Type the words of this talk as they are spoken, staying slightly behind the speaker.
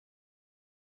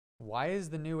Why is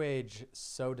the New Age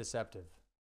so deceptive?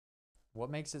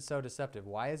 What makes it so deceptive?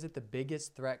 Why is it the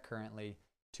biggest threat currently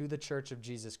to the Church of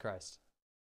Jesus Christ?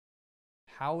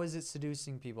 How is it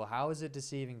seducing people? How is it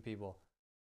deceiving people?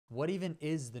 What even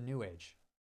is the New Age?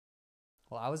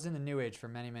 Well, I was in the New Age for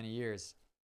many, many years,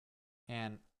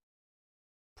 and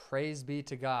praise be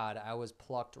to God, I was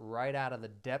plucked right out of the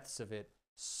depths of it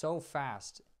so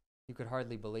fast, you could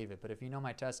hardly believe it. But if you know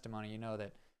my testimony, you know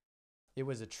that it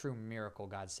was a true miracle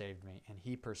God saved me, and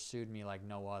He pursued me like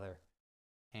no other.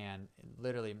 And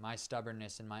literally, my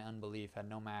stubbornness and my unbelief had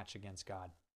no match against God.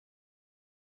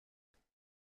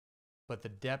 But the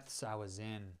depths I was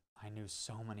in, I knew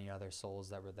so many other souls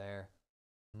that were there,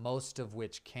 most of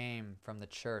which came from the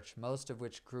church, most of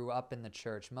which grew up in the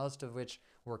church, most of which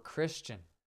were Christian.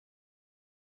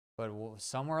 But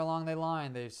somewhere along the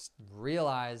line, they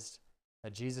realized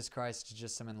that Jesus Christ is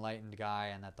just some enlightened guy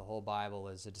and that the whole Bible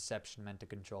is a deception meant to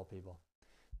control people.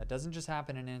 That doesn't just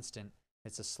happen in an instant.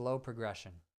 It's a slow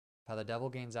progression of how the devil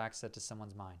gains access to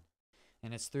someone's mind.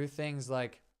 And it's through things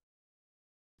like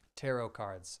tarot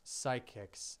cards,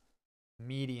 psychics,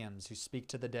 mediums who speak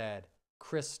to the dead,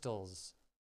 crystals,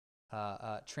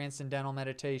 transcendental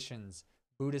meditations,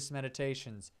 Buddhist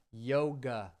meditations,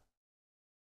 yoga.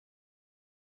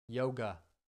 Yoga.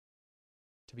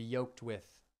 To be yoked with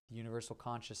the universal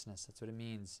consciousness. That's what it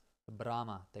means. The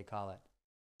Brahma, they call it.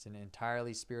 It's an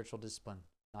entirely spiritual discipline.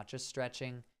 Not just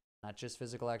stretching, not just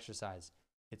physical exercise.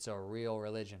 It's a real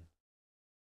religion.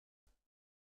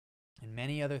 And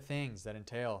many other things that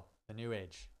entail the New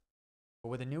Age. But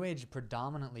what the New Age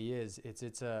predominantly is,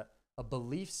 it's a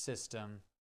belief system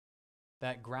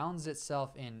that grounds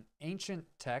itself in ancient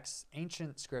texts,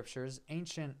 ancient scriptures,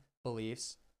 ancient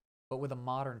beliefs, but with a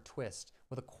modern twist,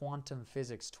 with a quantum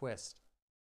physics twist.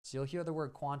 So you'll hear the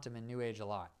word quantum in New Age a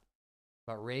lot,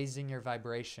 about raising your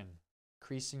vibration,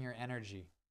 increasing your energy,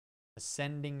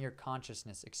 ascending your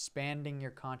consciousness, expanding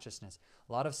your consciousness.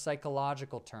 A lot of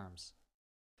psychological terms.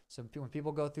 So when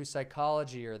people go through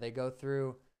psychology or they go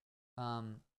through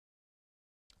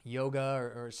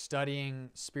yoga or studying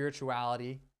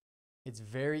spirituality, it's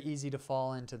very easy to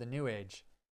fall into the New Age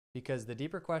because the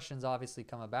deeper questions obviously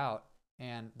come about,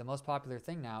 and the most popular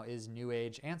thing now is New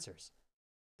Age answers.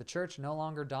 The church no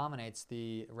longer dominates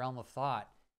the realm of thought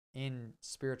in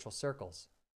spiritual circles.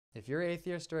 If you're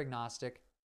atheist or agnostic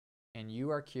and you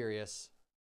are curious,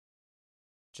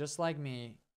 just like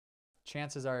me,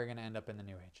 chances are you're going to end up in the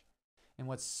New Age. And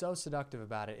what's so seductive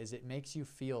about it is it makes you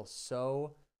feel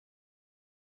so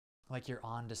like you're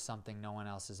onto something no one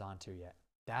else is onto yet.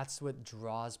 That's what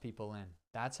draws people in.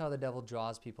 That's how the devil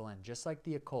draws people in, just like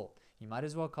the occult. You might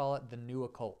as well call it the new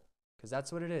occult, because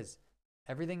that's what it is.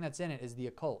 Everything that's in it is the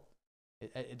occult.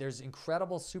 There's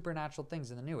incredible supernatural things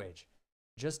in the New Age,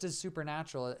 just as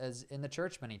supernatural as in the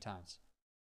church many times.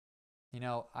 You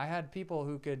know, I had people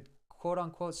who could, quote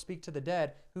unquote, speak to the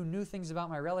dead who knew things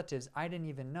about my relatives I didn't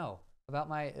even know, about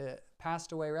my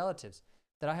passed away relatives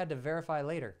that I had to verify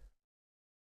later.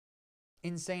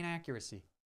 Insane accuracy.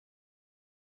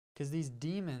 Because these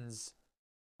demons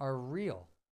are real.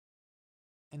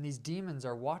 And these demons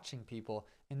are watching people.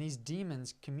 And these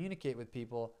demons communicate with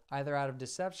people either out of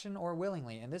deception or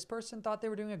willingly. And this person thought they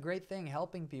were doing a great thing,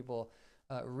 helping people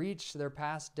reach their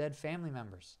past dead family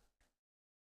members.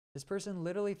 This person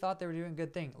literally thought they were doing a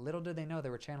good thing. Little did they know they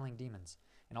were channeling demons.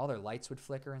 And all their lights would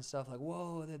flicker and stuff like,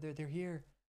 whoa, they're here.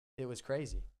 It was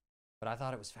crazy. But I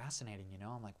thought it was fascinating, you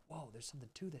know. I'm like, whoa, there's something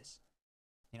to this.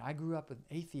 You know, I grew up with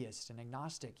atheist and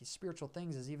agnostic. Spiritual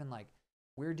things is even like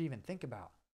weird to even think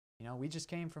about. You know, we just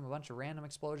came from a bunch of random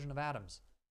explosion of atoms.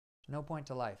 No point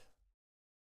to life.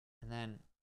 And then,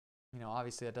 you know,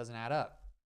 obviously that doesn't add up.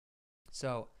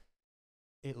 So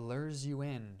it lures you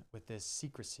in with this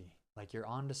secrecy, like you're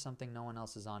onto something no one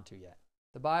else is onto yet.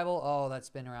 The Bible, oh, that's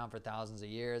been around for thousands of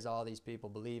years. All these people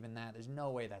believe in that. There's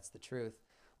no way that's the truth.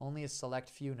 Only a select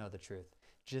few know the truth.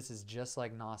 Just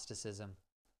like Gnosticism.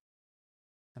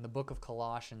 And the book of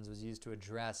Colossians was used to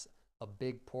address a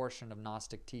big portion of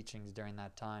Gnostic teachings during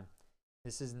that time.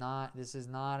 This is not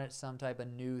some type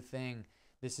of new thing.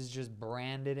 This is just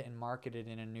branded and marketed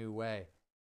in a new way.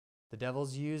 The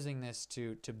devil's using this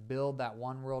to build that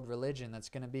one world religion that's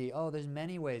going to be, oh, there's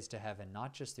many ways to heaven,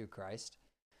 not just through Christ.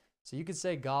 So you could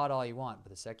say God all you want,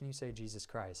 but the second you say Jesus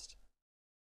Christ,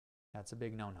 that's a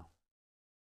big no-no.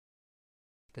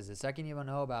 Because the second you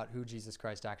know about who Jesus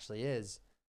Christ actually is,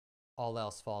 all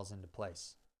else falls into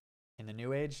place. In the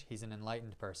New Age, he's an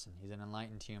enlightened person. He's an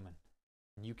enlightened human.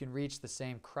 And you can reach the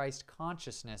same Christ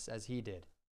consciousness as he did.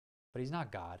 But he's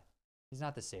not God. He's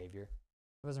not the Savior.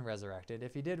 He wasn't resurrected.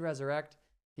 If he did resurrect,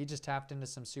 he just tapped into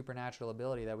some supernatural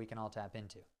ability that we can all tap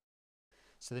into.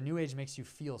 So the New Age makes you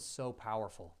feel so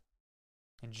powerful.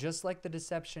 And just like the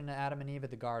deception to Adam and Eve at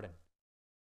the garden,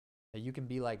 that you can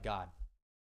be like God,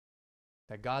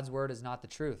 that God's word is not the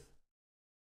truth.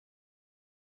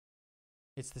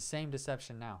 It's the same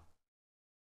deception now.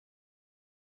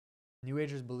 New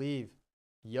Agers believe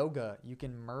yoga, you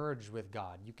can merge with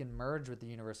God. You can merge with the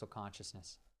universal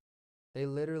consciousness. They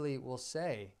literally will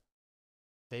say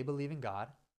they believe in God,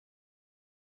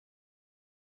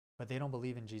 but they don't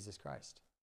believe in Jesus Christ.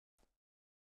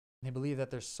 They believe that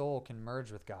their soul can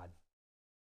merge with God.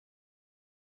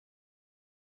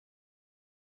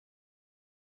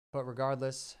 But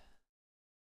regardless,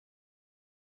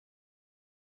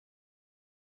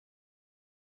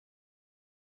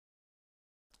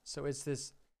 so it's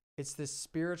this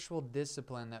spiritual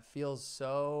discipline that feels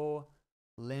so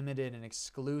limited and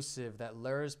exclusive that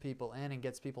lures people in and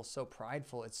gets people so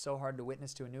prideful. It's so hard to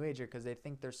witness to a New Ager because they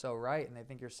think they're so right and they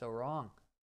think you're so wrong.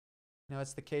 You know,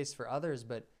 it's the case for others,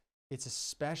 but it's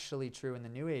especially true in the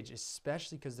New Age,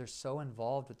 especially because they're so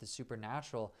involved with the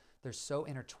supernatural. They're so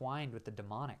intertwined with the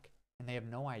demonic, and they have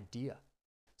no idea.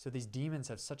 So these demons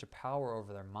have such a power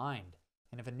over their mind.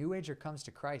 And if a New Ager comes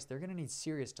to Christ, they're going to need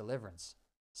serious deliverance.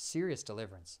 Serious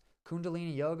deliverance.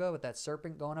 Kundalini yoga with that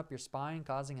serpent going up your spine,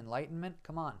 causing enlightenment.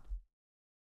 Come on.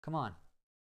 Come on.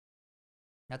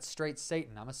 That's straight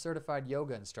Satan. I'm a certified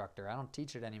yoga instructor. I don't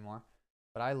teach it anymore.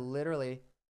 But I literally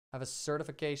have a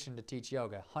certification to teach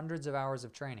yoga. Hundreds of hours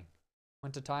of training.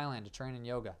 Went to Thailand to train in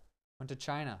yoga. Went to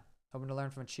China, hoping to learn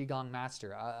from a Qigong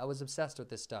master. I was obsessed with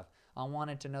this stuff. I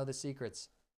wanted to know the secrets.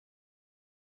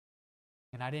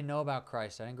 And I didn't know about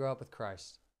Christ. I didn't grow up with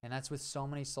Christ. And that's with so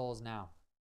many souls now.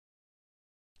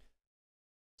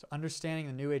 So understanding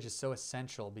the New Age is so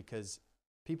essential because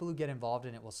people who get involved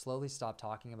in it will slowly stop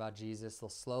talking about Jesus. They'll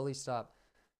slowly start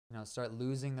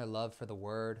losing their love for the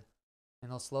Word. And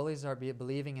they'll slowly start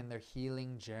believing in their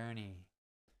healing journey,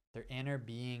 their inner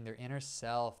being, their inner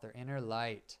self, their inner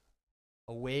light,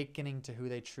 awakening to who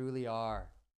they truly are.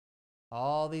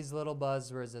 All these little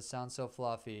buzzwords that sound so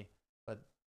fluffy, but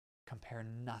compare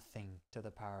nothing to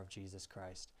the power of Jesus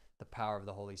Christ, the power of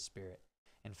the Holy Spirit,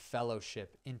 and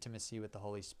fellowship, intimacy with the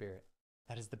Holy Spirit.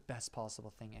 That is the best possible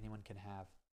thing anyone can have.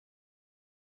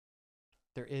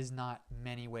 There is not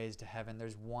many ways to heaven.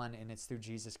 There's one, and it's through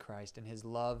Jesus Christ. And His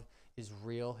love is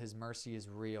real. His mercy is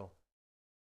real.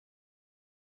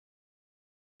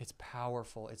 It's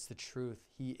powerful. It's the truth.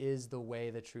 He is the way,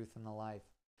 the truth, and the life.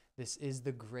 This is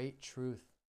the great truth.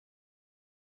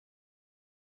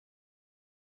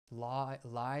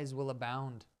 Lies will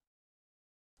abound.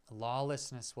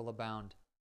 Lawlessness will abound.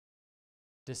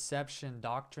 Deception,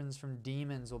 doctrines from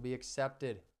demons will be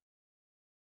accepted.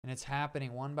 And it's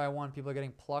happening one by one. People are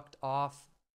getting plucked off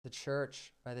the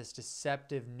church by this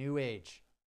deceptive New Age.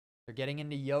 They're getting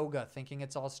into yoga thinking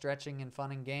it's all stretching and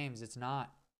fun and games. It's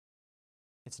not.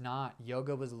 It's not.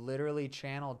 Yoga was literally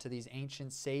channeled to these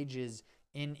ancient sages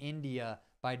in India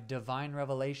by divine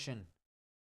revelation.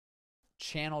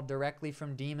 Channeled directly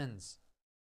from demons.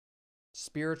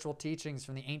 Spiritual teachings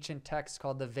from the ancient texts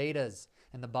called the Vedas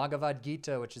and the Bhagavad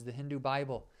Gita, which is the Hindu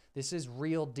Bible. This is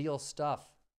real deal stuff.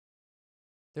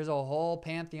 There's a whole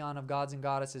pantheon of gods and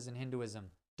goddesses in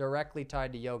Hinduism directly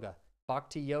tied to yoga.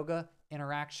 Bhakti yoga,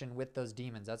 interaction with those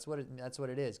demons. That's what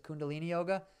it is. Kundalini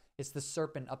yoga, it's the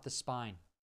serpent up the spine.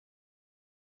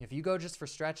 If you go just for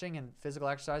stretching and physical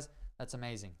exercise, that's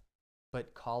amazing.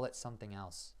 But call it something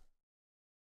else.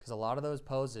 Because a lot of those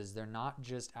poses, they're not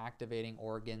just activating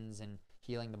organs and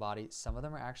healing the body. Some of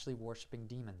them are actually worshiping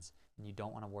demons. And you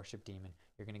don't want to worship demon.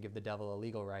 You're going to give the devil a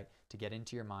legal right to get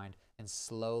into your mind and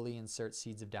slowly insert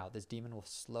seeds of doubt. This demon will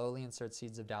slowly insert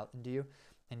seeds of doubt into you.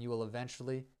 And you will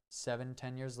eventually,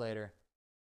 7-10 years later,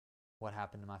 what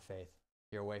happened to my faith?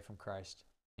 You're away from Christ.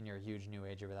 And you're a huge New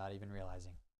Ager without even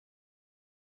realizing.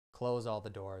 Close all the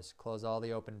doors. Close all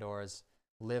the open doors.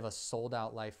 Live a sold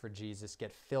out life for Jesus.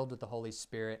 Get filled with the Holy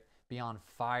Spirit. Be on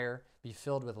fire. Be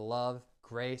filled with love,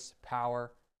 grace,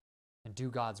 power, and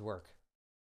do God's work.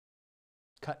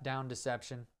 Cut down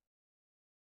deception.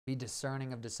 Be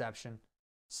discerning of deception.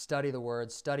 Study the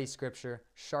Word. Study Scripture.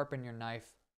 Sharpen your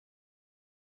knife.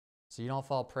 So you don't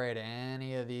fall prey to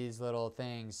any of these little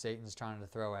things Satan's trying to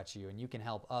throw at you. And you can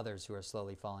help others who are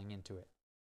slowly falling into it.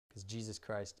 Because Jesus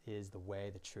Christ is the way,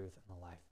 the truth, and the life.